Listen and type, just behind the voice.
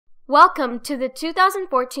Welcome to the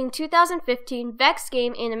 2014-2015 VEX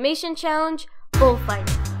Game Animation Challenge,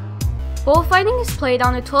 Bullfighting. Bullfighting is played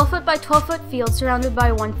on a 12-foot by 12-foot field surrounded by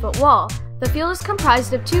a 1-foot wall. The field is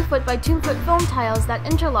comprised of 2-foot by 2-foot foam tiles that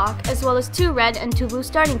interlock, as well as 2 red and 2 blue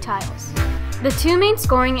starting tiles. The 2 main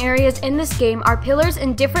scoring areas in this game are pillars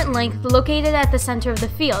in different length located at the center of the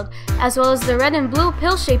field, as well as the red and blue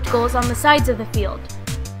pill-shaped goals on the sides of the field.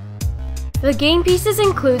 The game pieces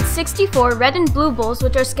include 64 red and blue bowls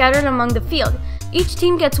which are scattered among the field. Each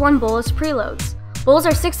team gets 1 bowl as preloads. Bowls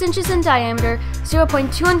are 6 inches in diameter,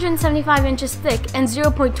 0.275 inches thick, and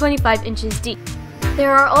 0.25 inches deep.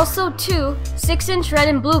 There are also 2 6-inch red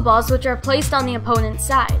and blue balls which are placed on the opponent's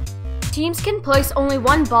side. Teams can place only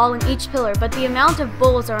 1 ball in each pillar, but the amount of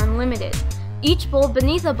bowls are unlimited. Each bowl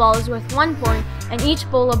beneath a ball is worth 1 point, and each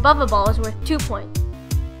bowl above a ball is worth 2 points.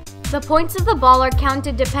 The points of the ball are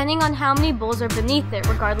counted depending on how many bowls are beneath it,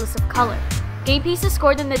 regardless of color. Game pieces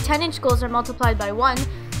scored in the 10-inch goals are multiplied by 1,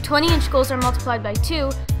 20-inch goals are multiplied by 2,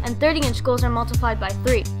 and 30-inch goals are multiplied by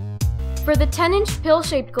 3. For the 10-inch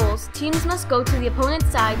pill-shaped goals, teams must go to the opponent's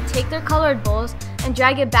side, take their colored bowls, and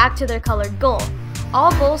drag it back to their colored goal.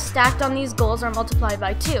 All bowls stacked on these goals are multiplied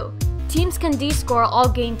by 2. Teams can descore all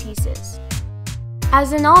game pieces.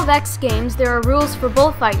 As in all VEX games, there are rules for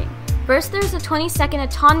bullfighting. First, there is a 20-second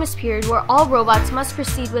autonomous period where all robots must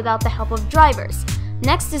proceed without the help of drivers.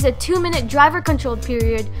 Next is a 2-minute driver-controlled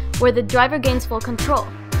period where the driver gains full control.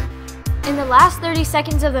 In the last 30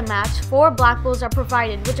 seconds of the match, 4 black balls are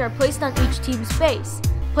provided, which are placed on each team's base.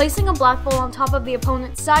 Placing a black ball on top of the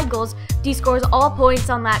opponent's side goals descores all points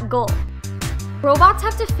on that goal. Robots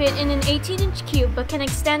have to fit in an 18-inch cube but can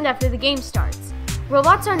extend after the game starts.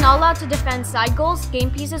 Robots are not allowed to defend side goals, game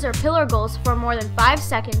pieces, or pillar goals for more than 5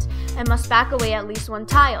 seconds and must back away at least 1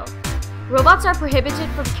 tile. Robots are prohibited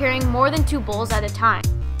from carrying more than 2 bowls at a time.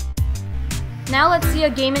 Now let's see a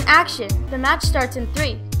game in action. The match starts in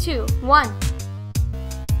 3, 2, 1.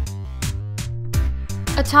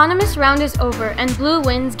 Autonomous round is over and blue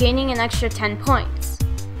wins, gaining an extra 10 points.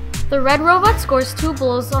 The red robot scores 2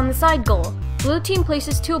 bowls on the side goal. Blue team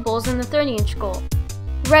places 2 bowls in the 30-inch goal.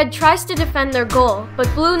 Red tries to defend their goal, but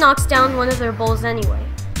blue knocks down one of their bowls anyway.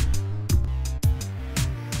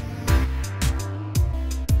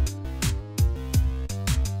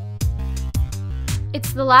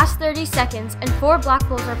 It's the last 30 seconds and 4 black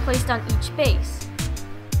balls are placed on each base.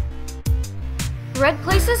 Red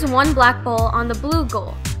places 1 black ball on the blue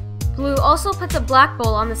goal. Blue also puts a black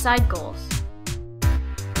ball on the side goals.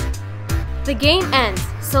 The game ends,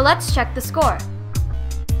 so let's check the score.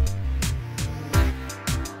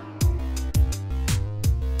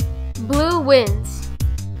 Blue wins.